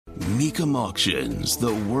Mecum Auctions,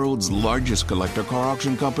 the world's largest collector car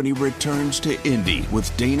auction company, returns to Indy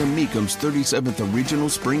with Dana Mecum's 37th Regional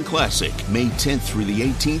Spring Classic, May 10th through the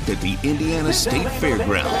 18th at the Indiana State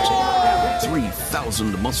Fairgrounds.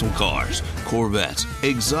 3,000 muscle cars, Corvettes,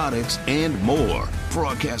 exotics, and more.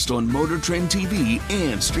 Broadcast on Motor Trend TV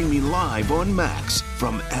and streaming live on Max.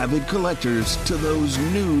 From avid collectors to those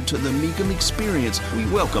new to the Mecum experience, we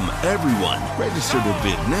welcome everyone. Register to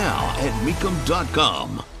bid now at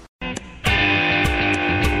Mecum.com.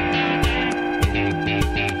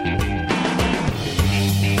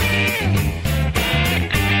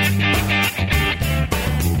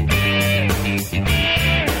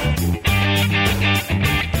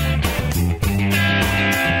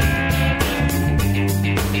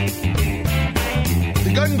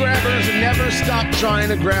 Gun grabbers never stop trying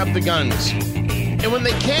to grab the guns. And when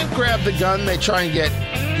they can't grab the gun, they try and get,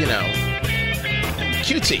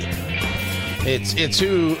 cutesy. It's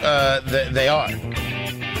who they are.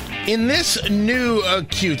 In this new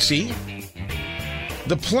cutesy,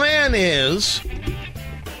 the plan is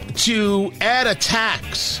to add a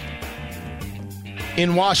tax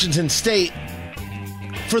in Washington State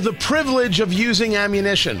for the privilege of using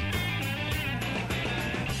ammunition.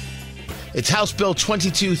 It's House Bill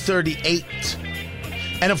 2238.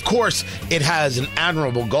 And of course, it has an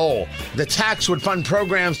admirable goal. The tax would fund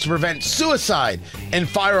programs to prevent suicide and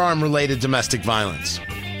firearm-related domestic violence.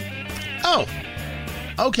 Oh,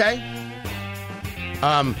 okay.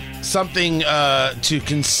 Something to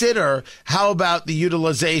consider. How about the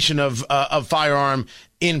utilization of firearm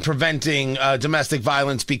in preventing domestic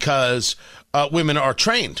violence because women are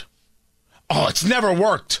trained? Oh, it's never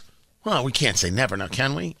worked. Well, we can't say never now,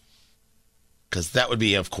 can we? Because that would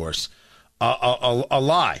be, of course, a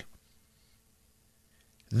lie.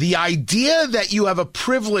 The idea that you have a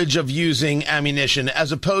privilege of using ammunition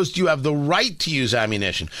as opposed to you have the right to use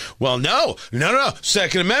ammunition. Well, no.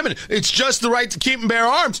 Second Amendment. It's just the right to keep and bear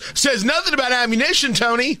arms. Says nothing about ammunition,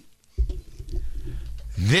 Tony.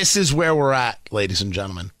 This is where we're at, ladies and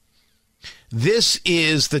gentlemen. This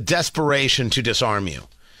is the desperation to disarm you.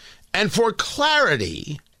 And for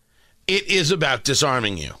clarity, it is about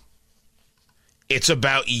disarming you. It's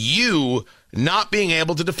about you not being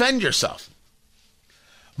able to defend yourself.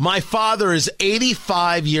 My father is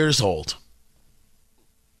 85 years old.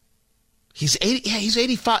 He's 80. Yeah, he's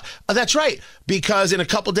 85. Oh, that's right, because in a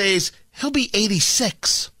couple days, he'll be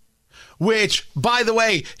 86. Which, by the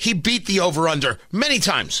way, he beat the over-under many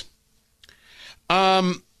times.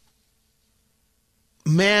 Man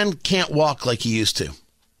can't walk like he used to.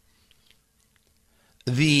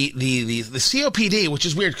 The COPD, which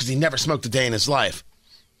is weird because he never smoked a day in his life.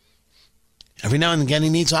 Every now and again, he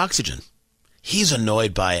needs oxygen. He's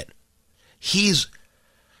annoyed by it.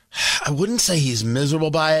 I wouldn't say he's miserable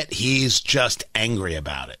by it. He's just angry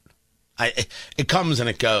about it. It comes and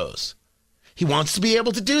it goes. He wants to be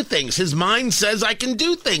able to do things. His mind says, I can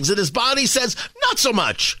do things. And his body says, not so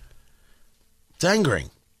much. It's angering.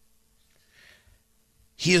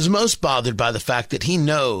 He is most bothered by the fact that he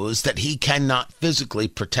knows that he cannot physically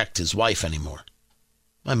protect his wife anymore.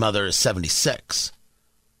 My mother is 76.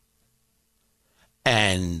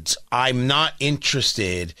 And I'm not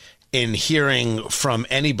interested in hearing from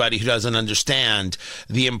anybody who doesn't understand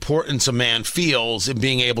the importance a man feels in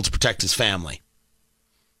being able to protect his family.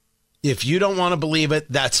 If you don't want to believe it,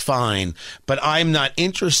 that's fine. But I'm not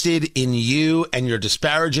interested in you and your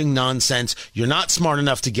disparaging nonsense. You're not smart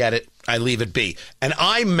enough to get it. I leave it be. And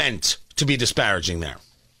I meant to be disparaging there.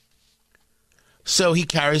 So he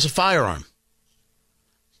carries a firearm.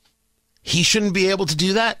 He shouldn't be able to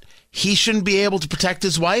do that. He shouldn't be able to protect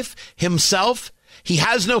his wife, himself. He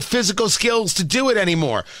has no physical skills to do it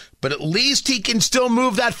anymore. But at least he can still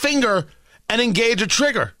move that finger and engage a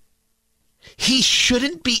trigger. He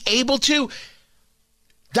shouldn't be able to.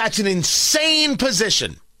 That's an insane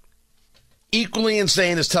position. Equally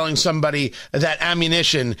insane as telling somebody that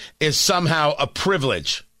ammunition is somehow a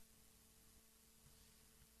privilege.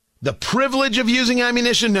 The privilege of using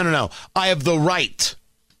ammunition? No. I have the right.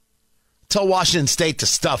 Tell Washington State to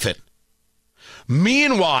stuff it.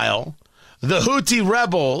 Meanwhile, the Houthi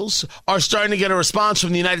rebels are starting to get a response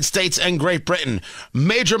from the United States and Great Britain.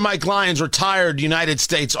 Major Mike Lyons, retired United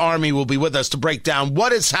States Army, will be with us to break down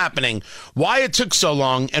what is happening, why it took so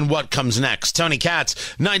long, and what comes next. Tony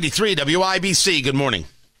Katz, 93 WIBC. Good morning.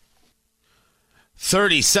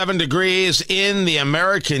 37 degrees in the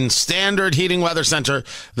American Standard Heating Weather Center.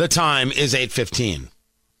 The time is 8:15.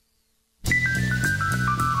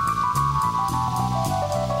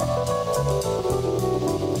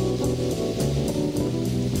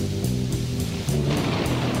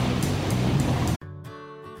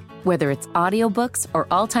 Whether it's audiobooks or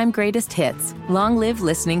all-time greatest hits, long live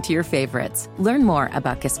listening to your favorites. Learn more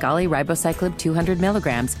about Kisqali Ribociclib 200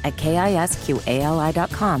 milligrams at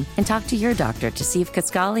KISQALI.com and talk to your doctor to see if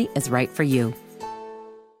Kisqali is right for you.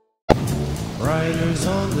 Riders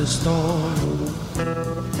on the storm.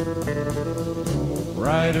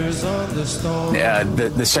 Riders on the storm.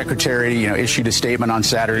 The secretary, issued a statement on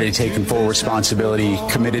Saturday taking full responsibility,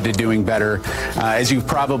 committed to doing better. As you've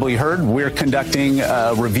probably heard, we're conducting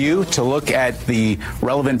a review to look at the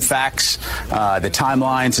relevant facts, the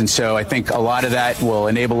timelines, and so I think a lot of that will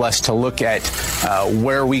enable us to look at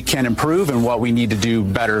where we can improve and what we need to do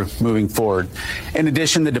better moving forward. In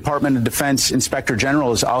addition, the Department of Defense Inspector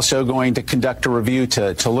General is also going to conduct a review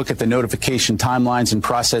to look at the notification timelines and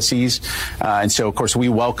processes, and so, of course, we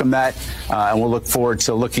welcome that, and we'll look forward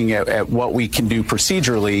to looking at what we can do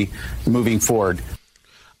procedurally moving forward.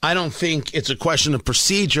 I don't think it's a question of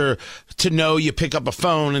procedure to know you pick up a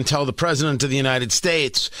phone and tell the President of the United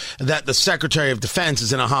States that the Secretary of Defense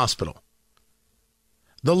is in a hospital.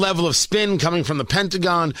 The level of spin coming from the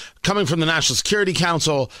Pentagon, coming from the National Security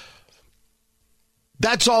Council,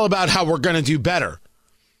 that's all about how we're going to do better.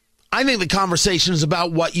 I think the conversation is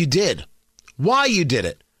about what you did, why you did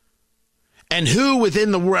it. And who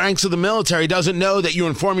within the ranks of the military doesn't know that you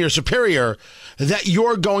inform your superior that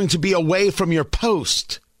you're going to be away from your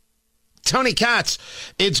post? Tony Katz,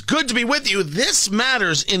 it's good to be with you. This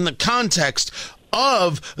matters in the context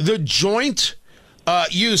of the joint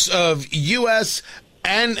use of U.S.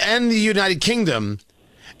 and the United Kingdom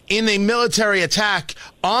in a military attack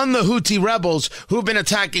on the Houthi rebels who've been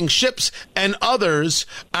attacking ships and others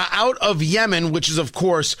out of Yemen, which is, of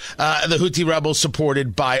course, the Houthi rebels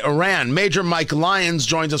supported by Iran. Major Mike Lyons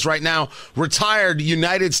joins us right now, retired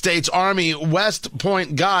United States Army West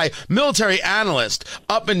Point guy, military analyst,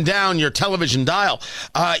 up and down your television dial.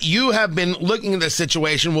 You have been looking at this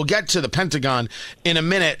situation. We'll get to the Pentagon in a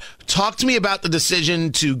minute. Talk to me about the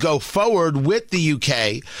decision to go forward with the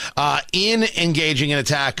UK in engaging an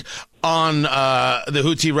attack on the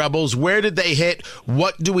Houthi rebels. Where did they hit?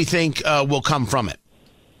 What do we think will come from it?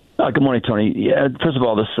 Good morning, Tony. Yeah, first of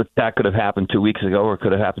all, this attack could have happened 2 weeks ago or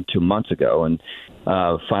could have happened 2 months ago. And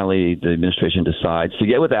finally, the administration decides to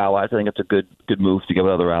get with allies. I think it's a good move to get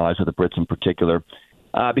with other allies, with the Brits in particular,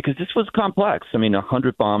 because this was complex. I mean,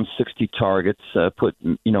 100 bombs, 60 targets, put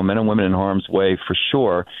men and women in harm's way for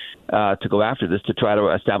sure, to go after this, to try to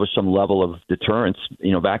establish some level of deterrence,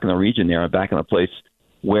 back in the region there, back in a place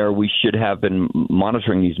where we should have been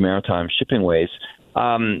monitoring these maritime shipping ways,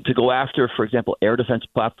 to go after, for example, air defense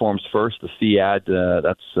platforms first, the FIAD,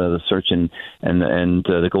 that's the search and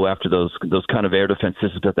to go after those kind of air defense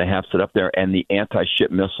systems that they have set up there, and the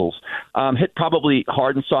anti-ship missiles. Hit probably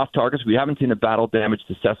hard and soft targets. We haven't seen a battle damage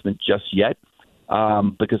assessment just yet,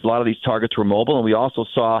 because a lot of these targets were mobile, and we also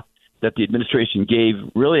saw that the administration gave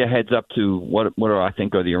really a heads up to what I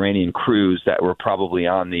think are the Iranian crews that were probably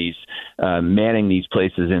on these, manning these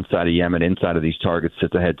places inside of Yemen, inside of these targets,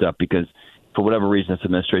 just a heads up, because for whatever reason, this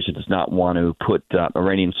administration does not want to put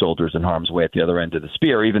Iranian soldiers in harm's way at the other end of the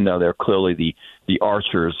spear, even though they're clearly the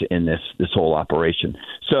archers in this whole operation.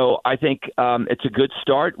 So I think it's a good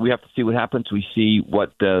start. We have to see what happens. We see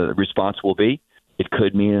what the response will be. It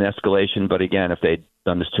could mean an escalation, but again, if they'd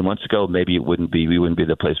done this 2 months ago, maybe we wouldn't be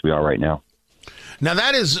the place we are right now. Now,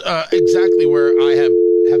 that is exactly where I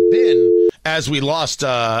have been as we lost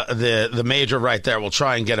the major right there. We'll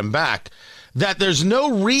try and get him back. That there's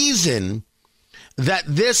no reason that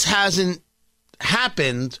this hasn't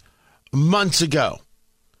happened months ago.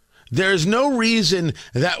 There's no reason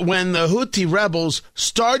that when the Houthi rebels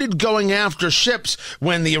started going after ships,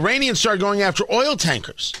 when the Iranians started going after oil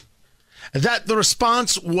tankers, that the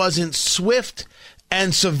response wasn't swift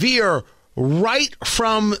and severe right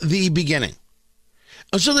from the beginning.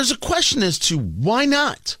 And so there's a question as to why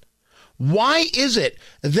not? Why is it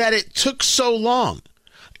that it took so long?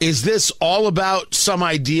 Is this all about some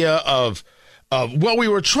idea of well, we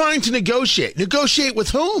were trying to negotiate. Negotiate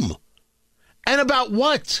with whom? And about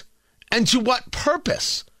what? And to what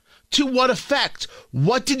purpose? To what effect?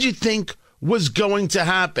 What did you think was going to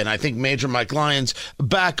happen? I think Major Mike Lyons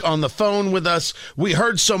back on the phone with us. We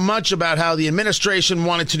heard so much about how the administration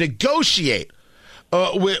wanted to negotiate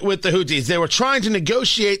with the Houthis. They were trying to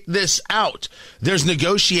negotiate this out. There's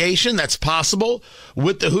negotiation that's possible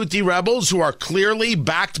with the Houthi rebels who are clearly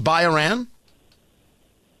backed by Iran?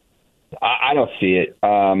 I don't see it.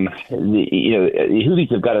 The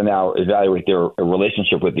Houthis have got to now evaluate their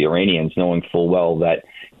relationship with the Iranians, knowing full well that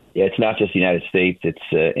Yeah, it's not just the United States.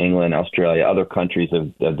 It's England, Australia, other countries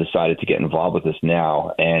have decided to get involved with this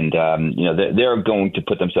now. And, they're going to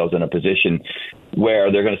put themselves in a position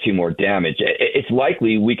where they're going to see more damage. It's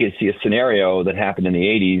likely we could see a scenario that happened in the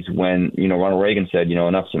 80s when, Ronald Reagan said,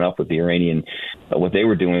 enough's enough with the Iranian, what they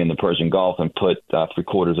were doing in the Persian Gulf, and put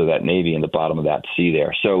 3/4 of that Navy in the bottom of that sea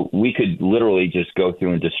there. So we could literally just go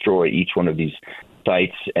through and destroy each one of these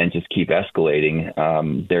sites and just keep escalating.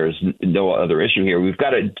 There's no other issue here. We've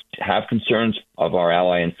got to have concerns of our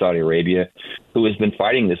ally in Saudi Arabia, who has been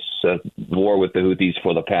fighting this war with the Houthis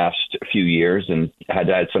for the past few years and had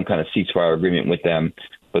some kind of ceasefire agreement with them.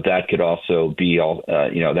 But that could also be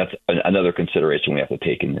that's another consideration we have to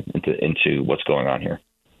take into what's going on here.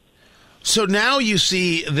 So now you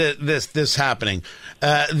see this happening.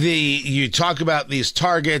 You talk about these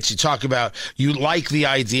targets. You like the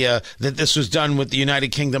idea that this was done with the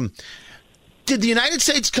United Kingdom. Did the United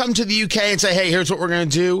States come to the UK and say, "Hey, here's what we're going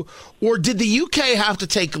to do," or did the UK have to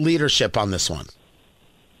take leadership on this one?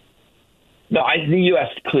 No, the U.S.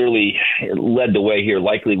 clearly led the way here,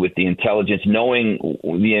 likely with the intelligence, knowing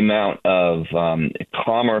the amount of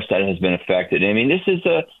commerce that has been affected. I mean, this is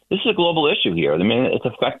a global issue here. I mean, it's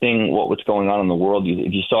affecting what's going on in the world.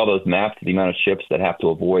 If you saw those maps, the amount of ships that have to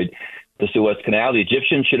avoid the Suez Canal, the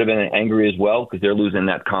Egyptians should have been angry as well because they're losing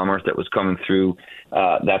that commerce that was coming through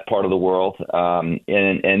that part of the world.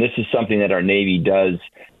 And this is something that our Navy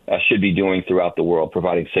should be doing throughout the world,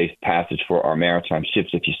 providing safe passage for our maritime ships.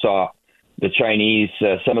 If you saw the Chinese,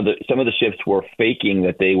 some of the ships were faking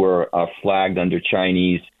that they were flagged under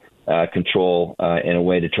Chinese control in a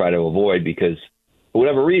way to try to avoid, because for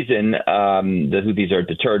whatever reason, the Houthis are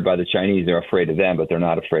deterred by the Chinese. They're afraid of them, but they're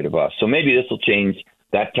not afraid of us. So maybe this will change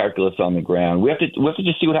that calculus on the ground. We have to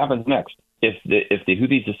just see what happens next. If the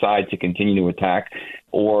Houthis decide to continue to attack,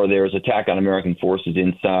 or there's attack on American forces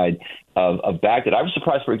inside of Baghdad. I was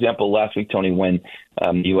surprised, for example, last week, Tony, when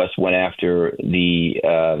the U.S. went after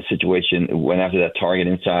that target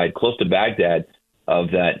inside close to Baghdad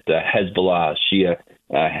of that Hezbollah Shia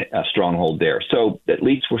stronghold there. So at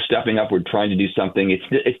least we're stepping up. We're trying to do something.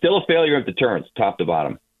 It's still a failure of deterrence, top to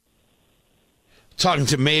bottom. Talking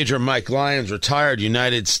to Major Mike Lyons, retired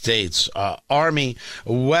United States Army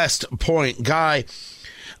West Point guy.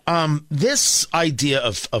 This idea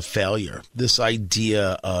of failure, this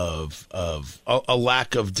idea of a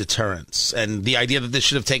lack of deterrence, and the idea that this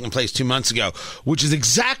should have taken place 2 months ago, which is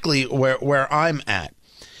exactly where I'm at.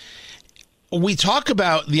 We talk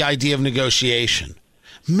about the idea of negotiation.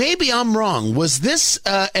 Maybe I'm wrong. Was this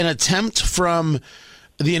an attempt from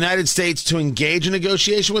the United States to engage in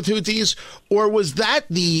negotiation with Houthis, or was that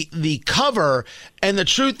the cover? And the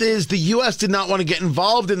truth is the U.S. did not want to get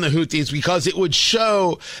involved in the Houthis because it would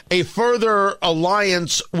show a further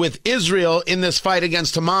alliance with Israel in this fight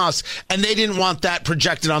against Hamas, and they didn't want that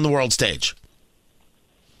projected on the world stage.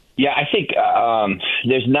 Yeah, I think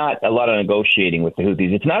there's not a lot of negotiating with the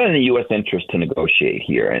Houthis. It's not in the U.S. interest to negotiate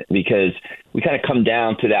here because we kind of come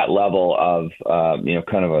down to that level of,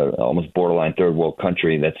 kind of a almost borderline third world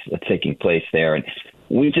country that's taking place there. And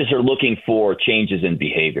we just are looking for changes in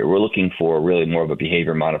behavior. We're looking for really more of a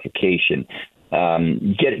behavior modification.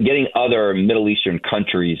 Getting other Middle Eastern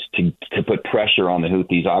countries to put pressure on the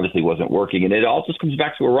Houthis obviously wasn't working. And it all just comes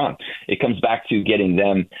back to Iran. It comes back to getting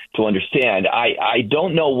them to understand. I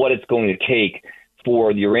don't know what it's going to take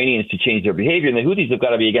for the Iranians to change their behavior. And the Houthis have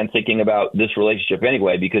got to be, again, thinking about this relationship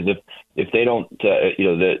anyway, because if they don't,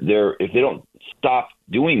 if they don't stop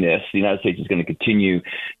doing this, the United States is going to continue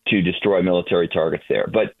to destroy military targets there.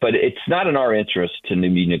 But it's not in our interest to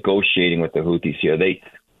be negotiating with the Houthis here.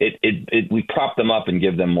 We prop them up and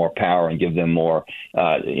give them more power and give them more,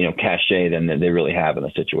 cachet than they really have in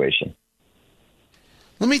the situation.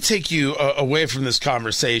 Let me take you away from this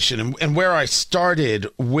conversation and where I started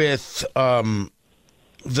with the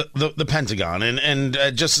Pentagon. And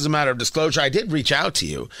just as a matter of disclosure, I did reach out to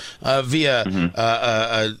you via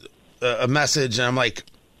a message, and I'm like,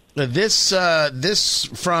 this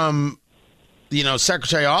from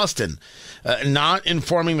Secretary Austin. Not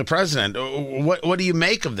informing the president. What do you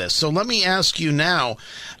make of this? So let me ask you now,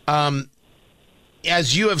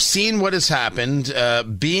 as you have seen what has happened,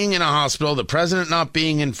 being in a hospital, the president not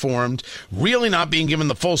being informed, really not being given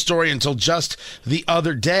the full story until just the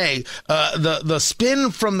other day, the spin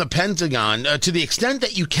from the Pentagon, to the extent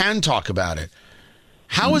that you can talk about it,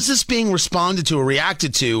 how is this being responded to or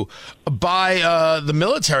reacted to by the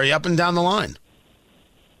military up and down the line?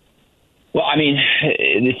 Well, I mean,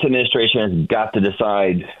 this administration has got to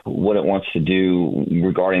decide what it wants to do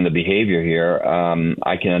regarding the behavior here.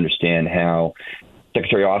 I can understand how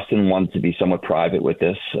Secretary Austin wanted to be somewhat private with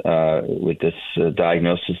this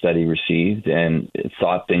diagnosis that he received, and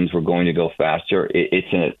thought things were going to go faster.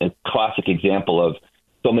 It's a classic example of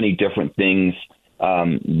so many different things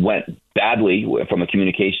went badly from a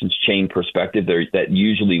communications chain perspective that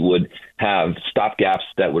usually would have stopgaps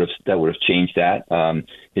that would have changed that.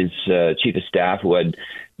 His chief of staff, who had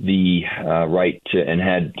the right to and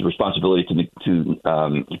had the responsibility to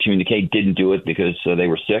communicate, didn't do it because they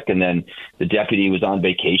were sick, and then the deputy was on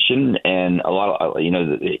vacation, and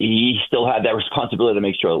he still had that responsibility to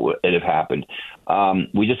make sure it had happened.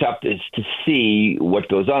 We just have to see what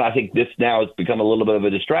goes on. I think this now has become a little bit of a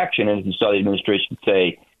distraction, and you saw the administration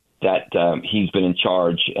say that he's been in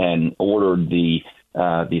charge and ordered these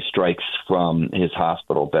strikes from his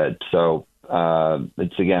hospital bed. So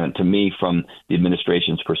it's, again, to me, from the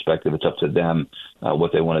administration's perspective, it's up to them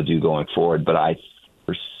what they want to do going forward. But I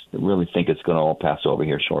really think it's going to all pass over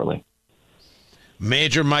here shortly.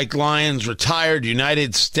 Major Mike Lyons, retired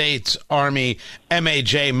United States Army,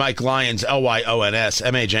 MAJ Mike Lyons, Lyons,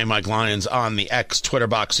 MAJ Mike Lyons on the X Twitter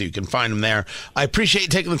box, so you can find him there. I appreciate you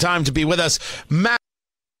taking the time to be with us. Matt.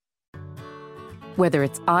 Whether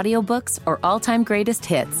it's audiobooks or all-time greatest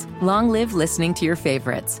hits, long live listening to your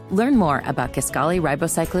favorites. Learn more about Kisqali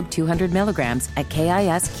Ribociclib 200 milligrams at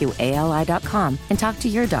KISQALI.com and talk to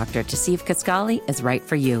your doctor to see if Kisqali is right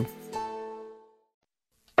for you.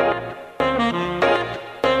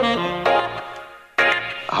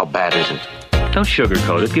 How bad is it? Don't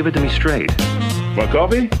sugarcoat it. Give it to me straight. Want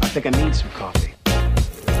coffee? I think I need some coffee.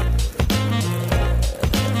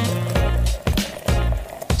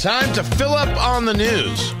 Time to fill up on the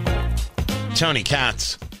news. Tony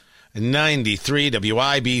Katz, 93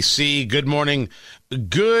 WIBC. Good morning.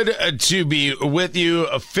 Good to be with you.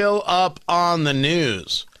 Fill up on the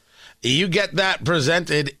news. You get that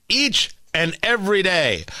presented each and every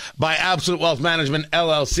day by Absolute Wealth Management,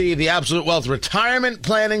 LLC, the Absolute Wealth Retirement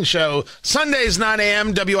Planning Show, Sundays, 9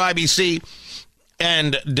 a.m., WIBC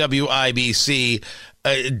and WIBC.com.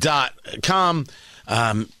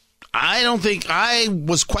 I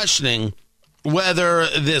was questioning whether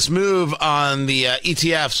this move on the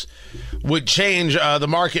ETFs would change the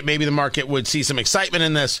market. Maybe the market would see some excitement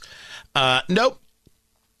in this. Nope.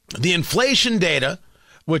 The inflation data,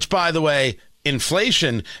 which, by the way,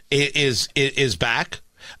 inflation is back.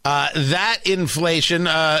 That inflation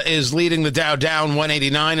is leading the Dow down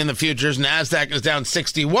 189 in the futures. NASDAQ is down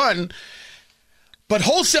 61. But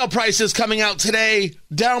wholesale prices coming out today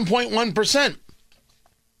down 0.1%.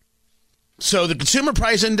 So the consumer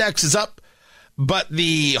price index is up, but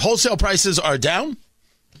the wholesale prices are down.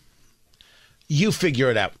 You figure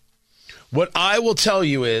it out. What I will tell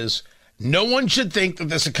you is no one should think that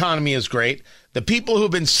this economy is great. The people who've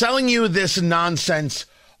been selling you this nonsense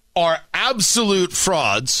are absolute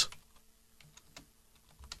frauds.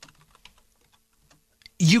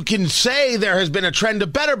 You can say there has been a trend to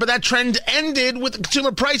better, but that trend ended with the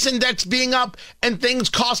consumer price index being up and things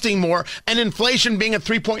costing more and inflation being at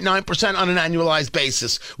 3.9% on an annualized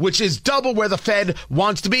basis, which is double where the Fed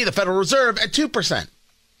wants to be, the Federal Reserve, at 2%.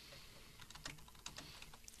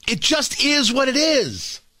 It just is what it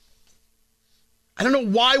is. I don't know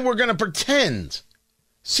why we're going to pretend.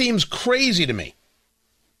 Seems crazy to me.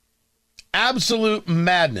 Absolute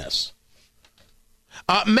madness.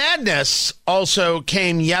 Madness also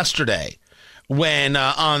came yesterday when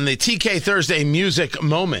on the TK Thursday Music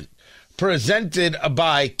Moment presented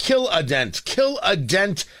by Kill a Dent. Kill a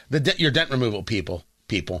Dent, your dent removal people.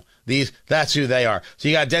 That's who they are. So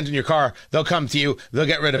you got a dent in your car, they'll come to you, they'll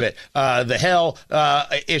get rid of it. The hail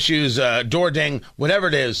issues, door ding, whatever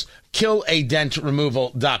it is,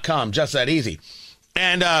 killadentremoval.com. Just that easy.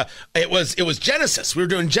 And it was Genesis. We were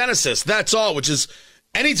doing Genesis, That's All, which is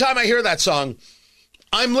anytime I hear that song,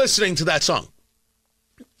 I'm listening to that song.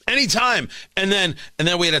 Anytime. And then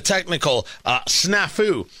we had a technical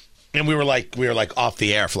snafu, and we were like off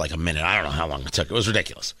the air for like a minute. I don't know how long it took. It was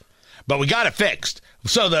ridiculous. But we got it fixed.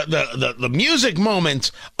 So the music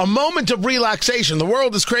moment, a moment of relaxation. The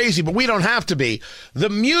world is crazy, but we don't have to be. The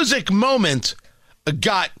music moment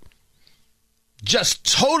got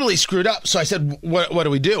just totally screwed up. So I said, what do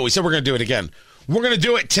we do? We said, we're going to do it again. We're going to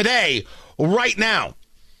do it today, right now.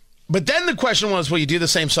 But then the question was, will you do the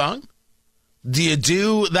same song? Do you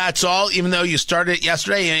do That's All, even though you started it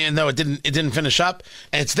yesterday, even though it didn't finish up?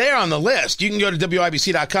 And it's there on the list. You can go to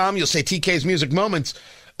WIBC.com. You'll say TK's Music Moments.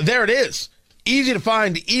 There it is. Easy to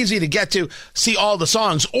find, easy to get to, see all the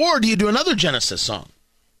songs. Or do you do another Genesis song?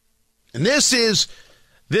 And this is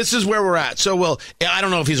where we're at. So I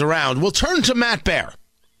don't know if he's around. We'll turn to Matt Baer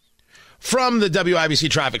from the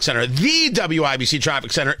WIBC Traffic Center. The WIBC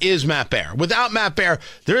Traffic Center is Matt Baer. Without Matt Baer,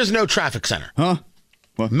 there is no traffic center. Huh?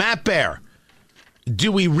 What? Matt Bear,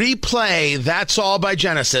 do we replay That's All by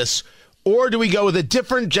Genesis, or do we go with a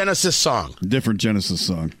different Genesis song? Different Genesis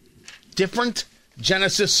song. Different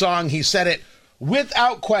Genesis song. He said it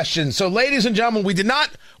without question. So, ladies and gentlemen, we did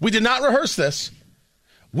not rehearse this.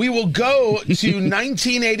 We will go to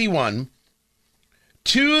 1981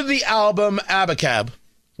 to the album Abacab,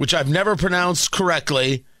 which I've never pronounced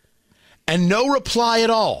correctly, and no reply at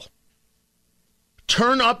all.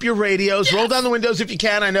 Turn up your radios, roll down the windows if you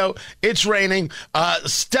can. I know it's raining.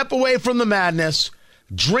 Step away from the madness.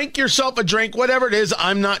 Drink yourself a drink, whatever it is.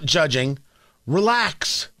 I'm not judging.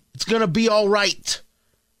 Relax. It's going to be all right.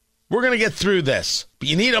 We're going to get through this, but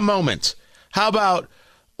you need a moment. How about,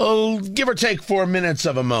 give or take 4 minutes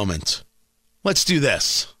of a moment? Let's do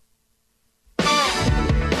this.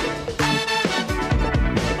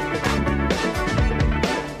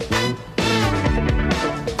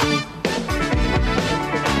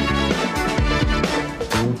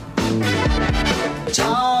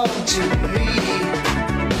 Talk to me.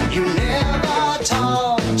 You never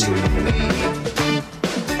talk to me.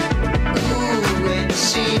 Ooh, it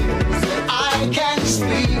seems that I can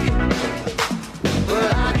speak,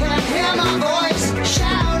 but I can't hear my voice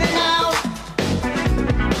shouting out.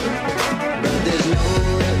 But there's no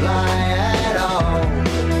reply at all.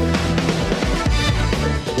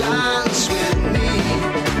 Dance with me.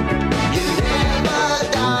 You never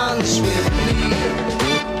dance with me.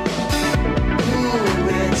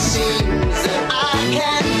 It seems that I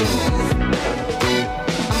can move.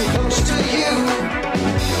 I'm close to you,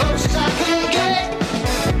 close as I can get.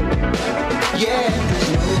 Yeah, there's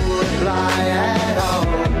no reply at all.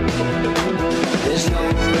 There's no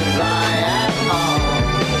reply at all.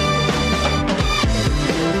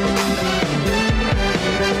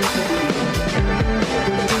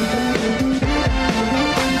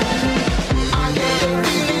 I get the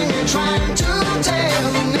feeling you're trying to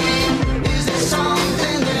tell me. Is there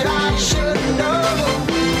something that I should know?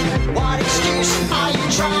 What excuse are you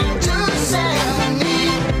trying to sell me?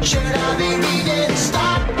 Should I be reading,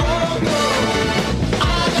 stop, or go? I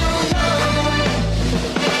don't know.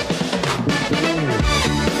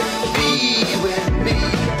 Be with me.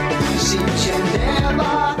 Seems you're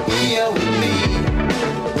never here with me.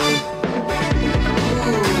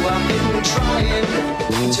 Ooh, I've been trying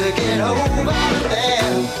to get over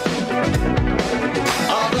there.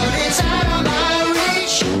 Oh, but it's out of my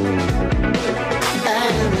reach,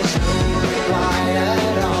 and there's no reply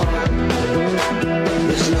at all.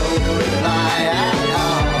 There's no reply at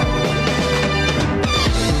all.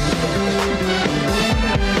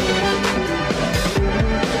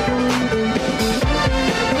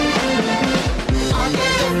 I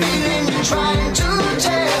get the feeling you're trying to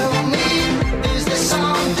tell me. Is there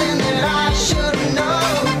something that I should know?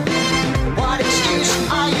 What excuse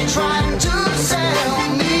are you trying to sell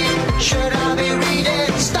me? Should I be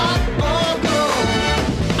reading, stop, or go?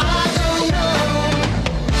 I don't know.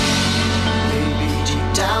 Maybe deep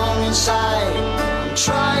down inside, I'm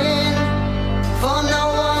trying for no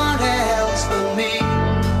one else but me.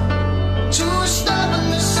 Too stubborn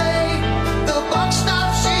to say the buck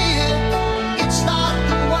stops here. It's not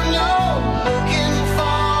the one you're looking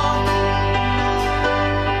for.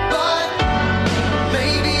 But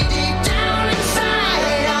maybe deep down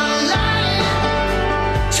inside, I'm lying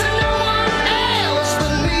to no one else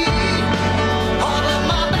but me. All of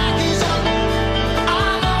my back is up,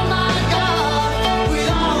 I'm on my guard with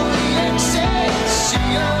all the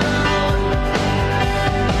Excelsior.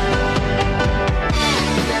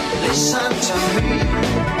 Listen to me,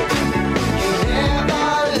 you never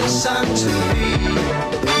listen to me.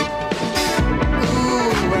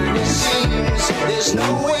 Ooh, and it seems there's no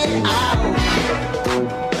way out.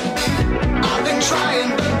 I've been trying,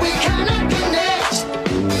 but we cannot connect.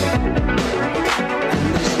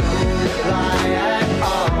 And there's no reply at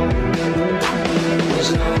all.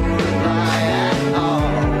 There's no reply at all.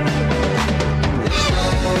 There's no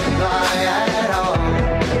reply at all.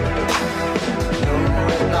 No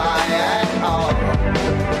reply at all.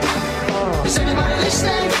 Is anybody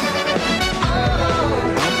listening? Oh,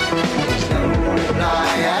 there's no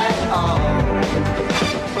reply at all.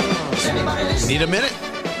 Is anybody listening? Need a minute?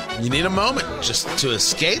 You need a moment just to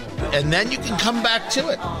escape, and then you can come back to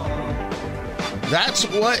it. That's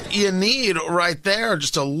what you need right there.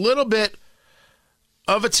 Just a little bit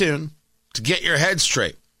of a tune to get your head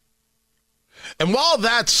straight. And while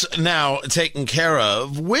that's now taken care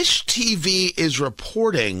of, Wish TV is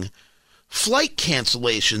reporting flight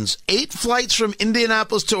cancellations. 8 flights from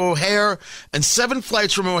Indianapolis to O'Hare and 7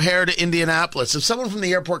 flights from O'Hare to Indianapolis. If someone from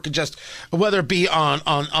the airport could just, whether it be on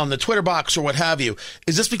the Twitter box or what have you,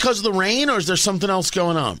 is this because of the rain or is there something else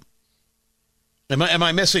going on? Am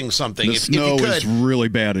I missing something? The snow is really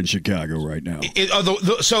bad in Chicago right now.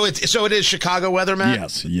 So it is Chicago weather,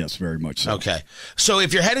 Matt? Yes, very much so. Okay. So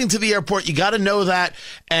if you're heading to the airport, you got to know that.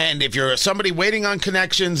 And if you're somebody waiting on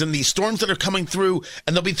connections and these storms that are coming through,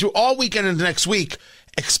 and they'll be through all weekend and next week,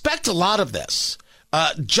 expect a lot of this.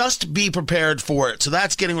 Just be prepared for it. So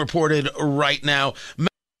that's getting reported right now.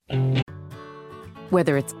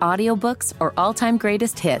 Whether it's audiobooks or all-time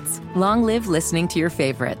greatest hits, long live listening to your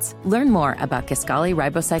favorites. Learn more about Kisqali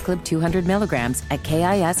Ribociclib 200 milligrams at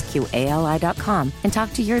KISQALI.com and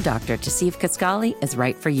talk to your doctor to see if Kisqali is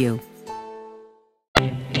right for you.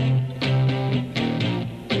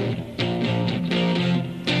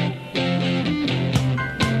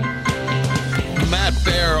 Matt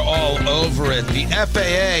Bear all over it. The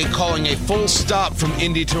FAA calling a full stop from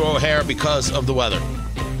Indy to O'Hare because of the weather.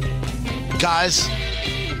 Guys,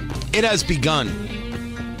 it has begun.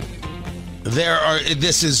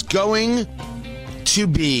 This is going to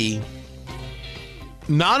be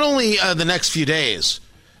not only the next few days,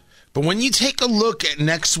 but when you take a look at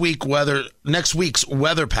next week's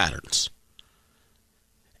weather patterns,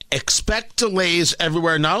 expect delays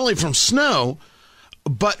everywhere, not only from snow,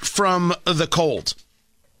 but from the cold.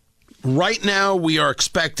 Right now, we are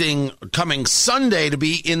expecting coming Sunday to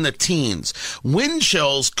be in the teens. Wind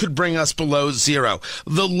chills could bring us below zero.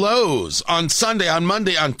 The lows on Sunday, on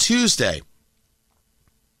Monday, on Tuesday,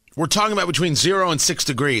 we're talking about between 0 and 6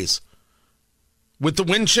 degrees. With the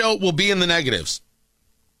wind chill, we'll be in the negatives.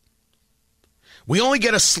 We only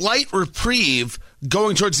get a slight reprieve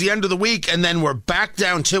going towards the end of the week, and then we're back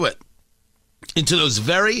down to it, into those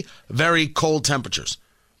very, very cold temperatures.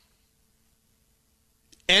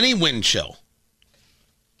 Any wind chill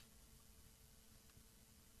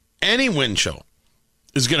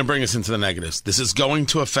is going to bring us into the negatives. This is going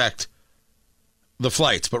to affect the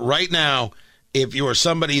flights. But right now, if you are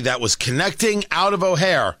somebody that was connecting out of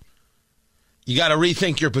O'Hare, you got to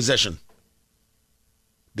rethink your position.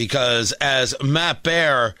 Because as Matt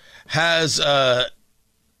Bear has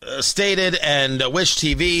stated, and Wish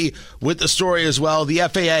TV with the story as well, the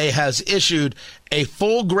FAA has issued a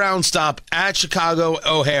full ground stop at Chicago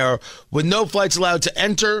O'Hare with no flights allowed to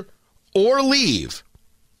enter or leave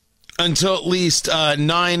until at least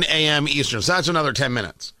 9 a.m. Eastern. So that's another 10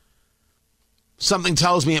 minutes. Something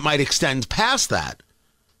tells me it might extend past that.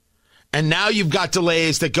 And now you've got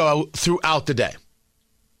delays that go throughout the day.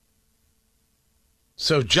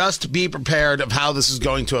 So just be prepared of how this is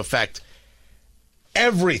going to affect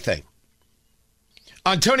everything.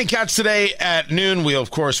 On Tony Katz today at noon, we,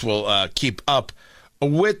 of course, will keep up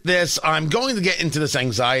with this. I'm going to get into this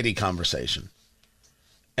anxiety conversation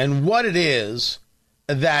and what it is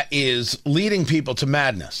that is leading people to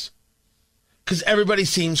madness. Because everybody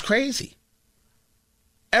seems crazy.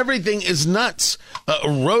 Everything is nuts.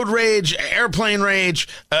 Road rage, airplane rage.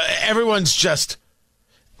 Everyone's just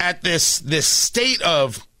at this state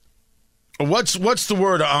of, what's the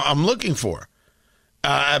word I'm looking for?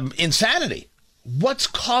 Insanity. What's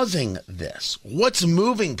causing this? What's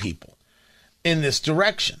moving people in this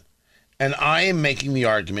direction? And I am making the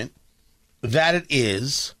argument that it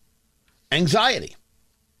is anxiety.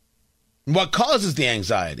 What causes the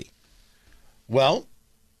anxiety? Well,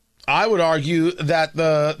 I would argue that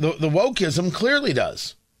the wokeism clearly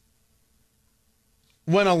does.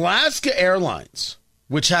 When Alaska Airlines,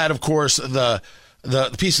 which had, of course, the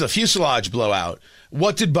piece of the fuselage blowout,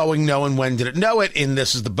 what did Boeing know and when did it know it? And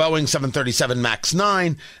this is the Boeing 737 MAX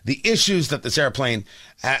 9, the issues that this airplane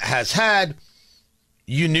has had.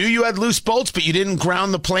 You knew you had loose bolts, but you didn't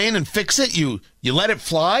ground the plane and fix it? You let it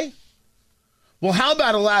fly? Well, how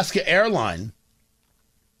about Alaska Airlines?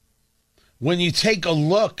 When you take a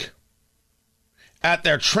look at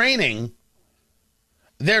their training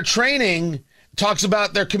talks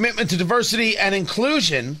about their commitment to diversity and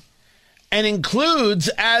inclusion, and includes,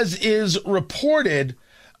 as is reported,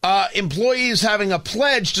 employees having a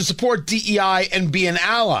pledge to support DEI and be an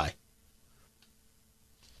ally.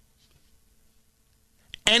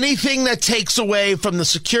 Anything that takes away from the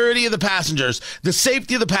security of the passengers, the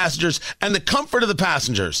safety of the passengers, and the comfort of the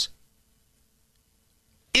passengers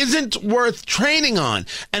isn't worth training on.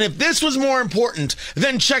 And if this was more important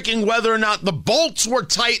than checking whether or not the bolts were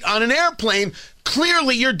tight on an airplane,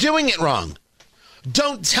 clearly you're doing it wrong.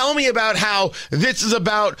 Don't tell me about how this is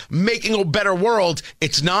about making a better world.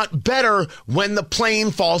 It's not better when the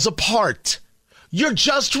plane falls apart. You're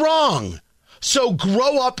just wrong. So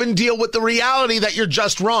grow up and deal with the reality that you're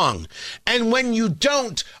just wrong. And when you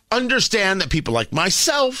don't, understand that people like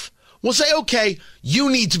myself will say, okay,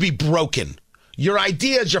 you need to be broken. Your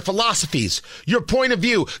ideas, your philosophies, your point of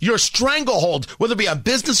view, your stranglehold, whether it be on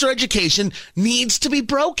business or education, needs to be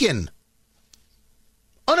broken.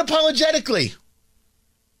 Unapologetically.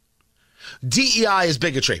 DEI is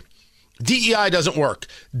bigotry. DEI doesn't work.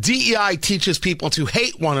 DEI teaches people to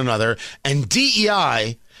hate one another, and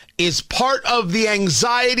DEI is part of the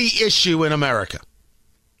anxiety issue in America.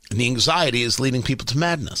 And the anxiety is leading people to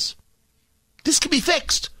madness. This can be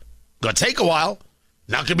fixed. Gonna take a while.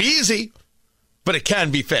 Not gonna be easy, but it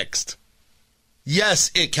can be fixed.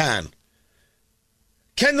 Yes, it can.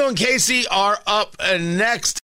 Kendall and Casey are up next.